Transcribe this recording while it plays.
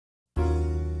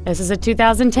This is a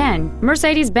 2010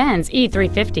 Mercedes-Benz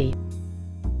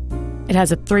E350. It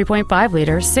has a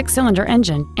 3.5-liter six-cylinder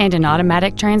engine and an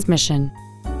automatic transmission.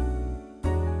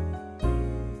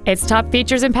 Its top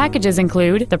features and packages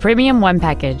include the Premium 1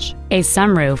 package, a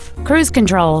sunroof, cruise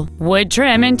control, wood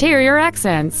trim interior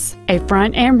accents, a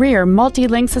front and rear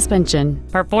multi-link suspension,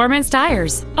 performance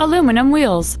tires, aluminum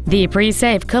wheels, the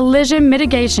pre-safe collision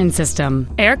mitigation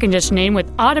system, air conditioning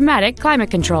with automatic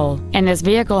climate control, and this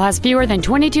vehicle has fewer than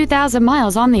 22,000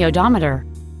 miles on the odometer.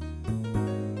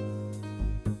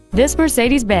 This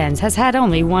Mercedes-Benz has had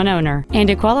only one owner, and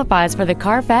it qualifies for the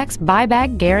Carfax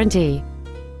buyback guarantee.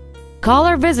 Call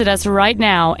or visit us right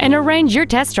now and arrange your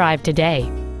test drive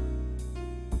today.